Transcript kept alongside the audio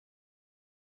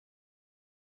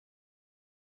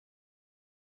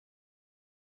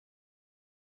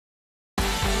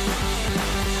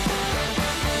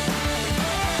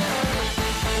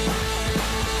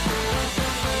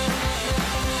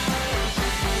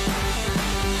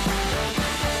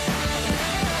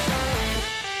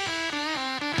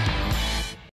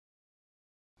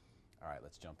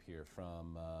let's jump here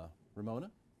from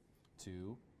Ramona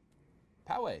to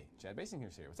Poway. Chad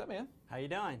Basinger's here. What's up, man? How you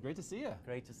doing? Great to see you.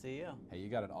 Great to see you. Hey, you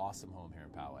got an awesome home here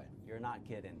in Poway. You're not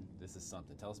kidding. This is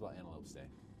something. Tell us about Antelope Sta.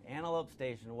 Antelope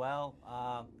Station. Well,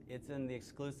 it's in the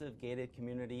exclusive gated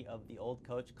community of the Old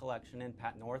Coach Collection in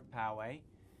North Poway.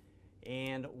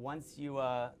 And once you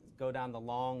go down the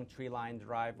long tree-lined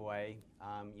driveway,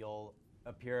 you'll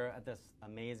appear at this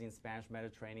amazing Spanish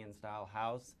Mediterranean style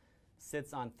house.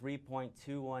 Sits on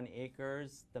 3.21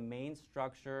 acres. The main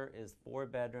structure is 4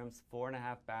 bedrooms,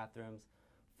 4.5 bathrooms,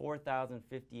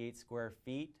 4,058 square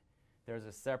feet. There's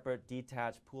a separate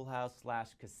detached pool house slash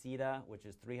casita, which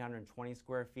is 320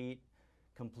 square feet,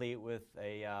 complete with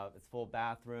its full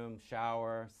bathroom,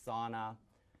 shower, sauna.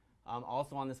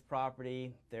 Also on this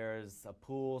property, there's a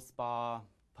pool, spa,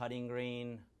 putting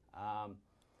green,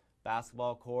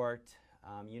 basketball court,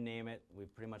 you name it,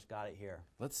 we've pretty much got it here.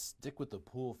 Let's stick with the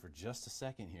pool for just a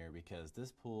second here, because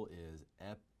this pool is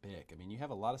epic. I mean, you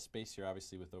have a lot of space here,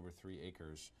 obviously, with over 3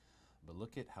 acres. But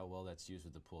look at how well that's used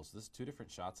with the pool. So this is 2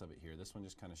 different shots of it here. This one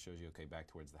just kind of shows you, okay, back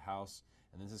towards the house.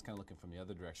 And this is kind of looking from the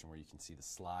other direction where you can see the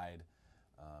slide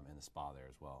and the spa there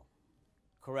as well.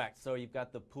 Correct. So you've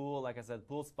got the pool, like I said,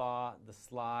 pool, spa, the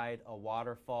slide, a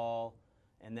waterfall,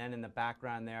 and then in the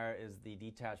background there is the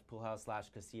detached pool house slash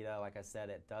casita. Like I said,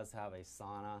 it does have a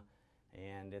sauna,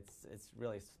 and it's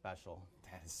really special.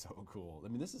 That is so cool. I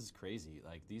mean, this is crazy.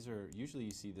 Like, these are, usually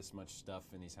you see this much stuff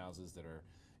in these houses that are,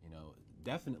 you know,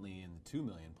 definitely in the 2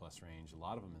 million plus range, a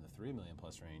lot of them in the 3 million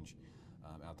plus range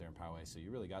out there in Poway. So you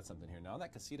really got something here. Now,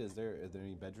 that casita, are there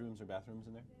any bedrooms or bathrooms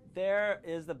in there? There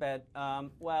is the bed.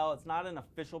 Well, it's not an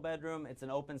official bedroom. It's an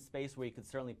open space where you could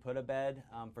certainly put a bed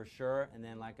for sure. And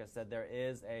then, like I said, there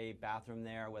is a bathroom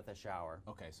there with a shower.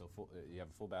 Okay, so you have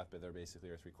a full bath bed there basically,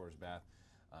 or a 3/4 bath.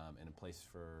 And a place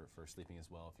for sleeping as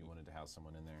well if you wanted to house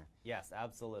someone in there. Yes,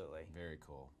 absolutely. Very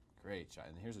cool. Great shot.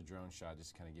 And here's a drone shot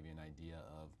just to kind of give you an idea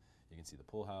of, you can see the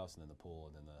pool house and then the pool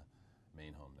and then the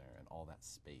main home there and all that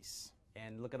space.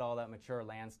 And look at all that mature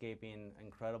landscaping,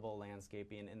 incredible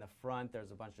landscaping. In the front,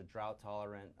 there's a bunch of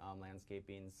drought-tolerant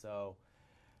landscaping. So,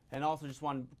 and also just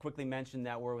want to quickly mention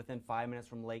that we're within 5 minutes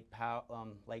from Lake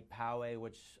Poway,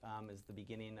 which is the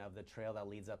beginning of the trail that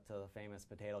leads up to the famous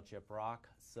Potato Chip Rock.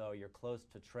 So you're close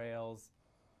to trails,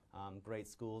 great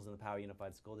schools in the Poway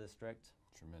Unified School District.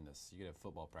 Tremendous. You could have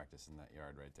football practice in that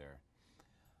yard right there.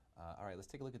 All right, let's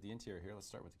take a look at the interior here. Let's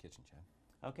start with the kitchen, Chad.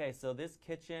 Okay, so this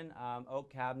kitchen,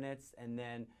 oak cabinets, and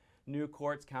then new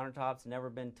quartz countertops, never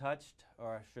been touched,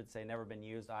 or I should say never been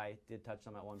used. I did touch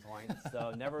them at one point,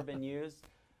 so never been used.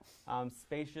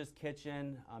 Spacious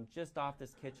kitchen. Just off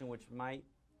this kitchen, which might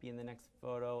be in the next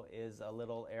photo, is a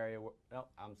little area. Oh,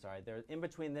 I'm sorry. There, in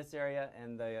between this area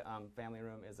and the family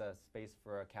room is a space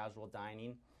for a casual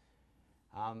dining.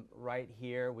 Right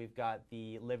here, we've got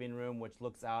the living room, which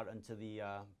looks out into the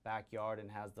backyard and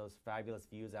has those fabulous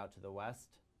views out to the west.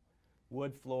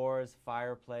 Wood floors,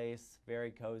 fireplace,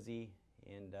 very cozy,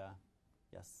 and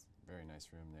yes. Very nice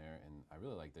room there, and I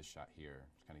really like this shot here.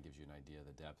 It kind of gives you an idea of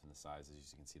the depth and the size.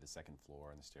 As you can see, the second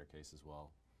floor and the staircase as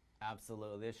well.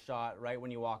 Absolutely. This shot, right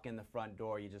when you walk in the front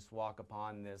door, you just walk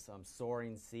upon this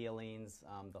soaring ceilings,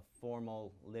 the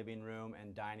formal living room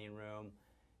and dining room,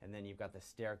 and then you've got the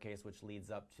staircase, which leads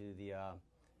up to the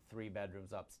 3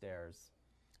 bedrooms upstairs.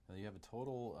 Now you have a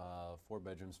total 4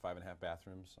 bedrooms, 5.5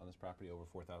 bathrooms on this property, over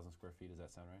 4,000 square feet. Does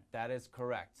that sound right? That is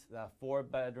correct. The 4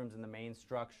 bedrooms in the main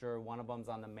structure, 1 of them's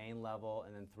on the main level,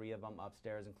 and then 3 of them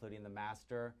upstairs, including the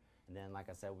master. And then, like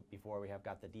I said before, we have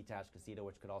got the detached casita,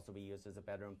 which could also be used as a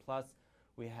bedroom. Plus,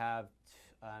 we have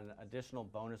an additional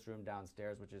bonus room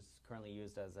downstairs, which is currently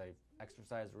used as an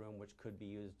exercise room, which could be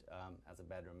used as a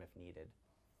bedroom if needed.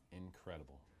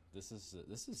 Incredible. This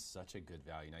is such a good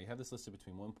value. Now you have this listed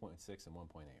between 1.6 and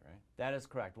 1.8, right? That is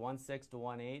correct. 1.6 to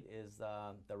 1.8 is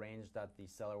the range that the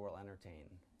seller will entertain.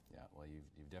 Yeah, well,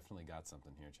 you've definitely got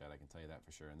something here, Chad. I can tell you that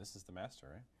for sure. And this is the master,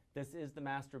 right? This is the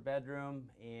master bedroom,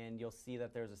 and you'll see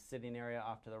that there's a sitting area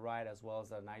off to the right, as well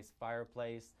as a nice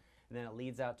fireplace. And then it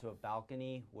leads out to a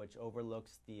balcony, which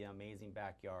overlooks the amazing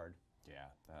backyard. Yeah,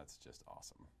 that's just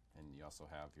awesome. And you also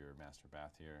have your master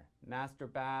bath here. Master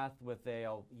bath with a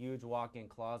huge walk-in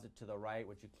closet to the right,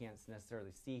 which you can't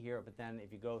necessarily see here. But then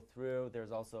if you go through,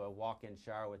 there's also a walk-in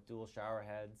shower with dual shower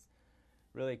heads.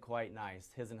 Really quite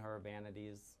nice. His and her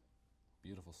vanities.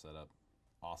 Beautiful setup.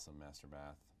 Awesome master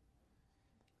bath.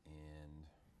 And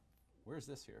where's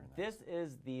this here? This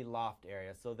is the loft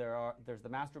area. So there's the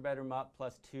master bedroom up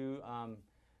plus 2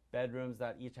 bedrooms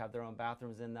that each have their own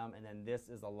bathrooms in them, and then this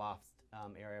is a loft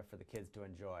area for the kids to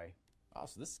enjoy. Oh,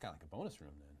 so this is kind of like a bonus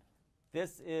room then.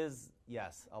 This is,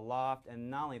 yes, a loft, and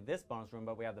not only this bonus room,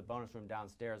 but we have the bonus room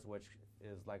downstairs, which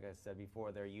is, like I said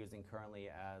before, they're using currently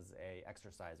as a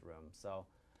exercise room. So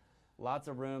lots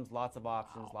of rooms, lots of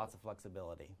options, lots of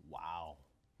flexibility. Wow.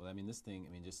 Well, I mean, this thing,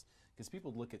 I mean, just because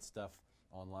people look at stuff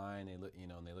online, they look,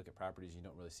 and they look at properties, you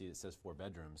don't really see it says 4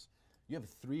 bedrooms. You have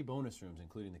 3 bonus rooms,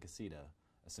 including the casita,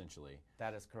 essentially.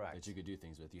 That is correct. That you could do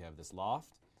things with. You have this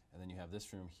loft, and then you have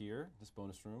this room here, this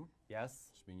bonus room. Yes.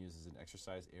 Which is being used as an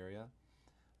exercise area.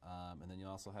 And then you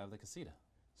also have the casita.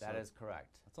 That is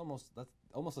correct. That's almost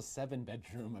a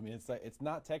 7-bedroom. I mean, it's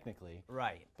not technically.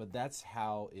 Right. But that's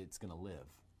how it's going to live.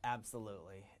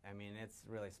 Absolutely. I mean, it's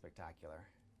really spectacular.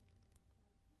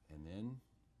 And then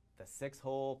the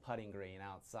 6-hole putting green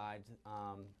outside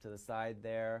to the side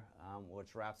there,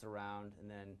 which wraps around, and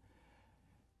then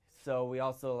so we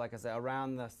also, like I said,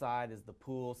 around the side is the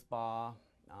pool spa,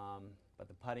 but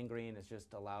the putting green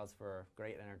just allows for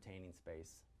great entertaining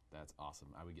space. That's awesome.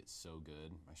 I would get so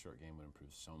good. My short game would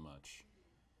improve so much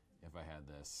if I had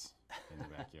this in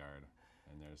the backyard.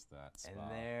 And there's that spa.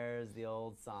 And there's the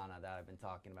old sauna that I've been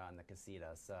talking about in the casita.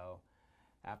 So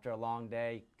after a long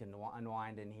day, you can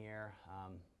unwind in here.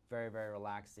 Very, very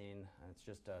relaxing. It's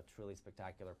just a truly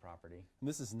spectacular property. And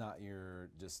this is not your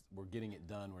just, we're getting it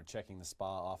done, we're checking the spa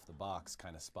off the box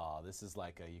kind of spa. This is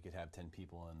like you could have 10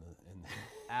 people in the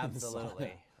Absolutely.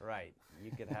 in the sauna. Right.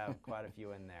 You could have quite a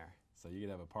few in there. So you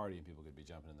could have a party and people could be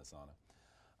jumping in the sauna.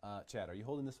 Chad, are you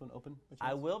holding this one open?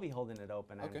 I will be holding it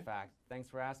open, okay. In fact. Thanks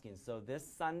for asking. So this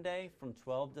Sunday from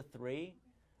 12 to 3,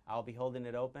 I'll be holding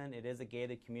it open. It is a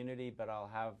gated community, but I'll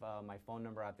have my phone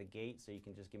number at the gate, so you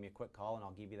can just give me a quick call and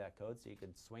I'll give you that code so you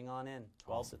can swing on in.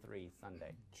 12 to 3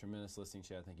 Sunday. Tremendous listening,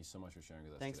 Chad. Thank you so much for sharing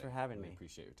with us Thanks today. for having really me.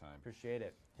 Appreciate your time. Appreciate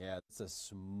it. Yeah, it's a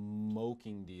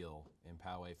smoking deal in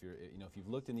Poway. If you've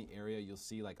looked in the area, you'll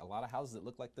see like a lot of houses that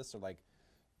look like this are like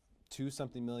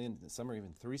 2-something million, some are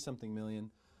even 3-something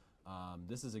million.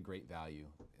 This is a great value.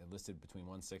 Listed between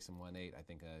 1.6 and 1.8. I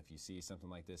think if you see something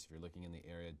like this, if you're looking in the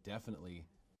area, definitely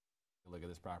look at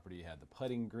this property. You had the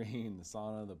putting green, the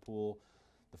sauna, the pool,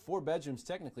 the 4 bedrooms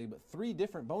technically, but 3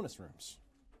 different bonus rooms,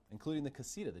 including the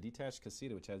casita, the detached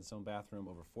casita, which has its own bathroom,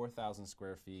 over 4,000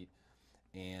 square feet,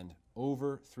 and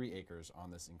over 3 acres on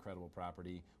this incredible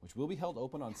property, which will be held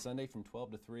open on Sunday from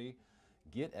 12 to 3.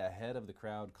 Get ahead of the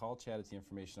crowd. Call Chad at the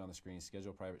information on the screen.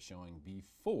 Schedule a private showing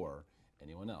before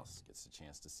anyone else gets a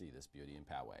chance to see this beauty in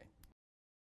Poway.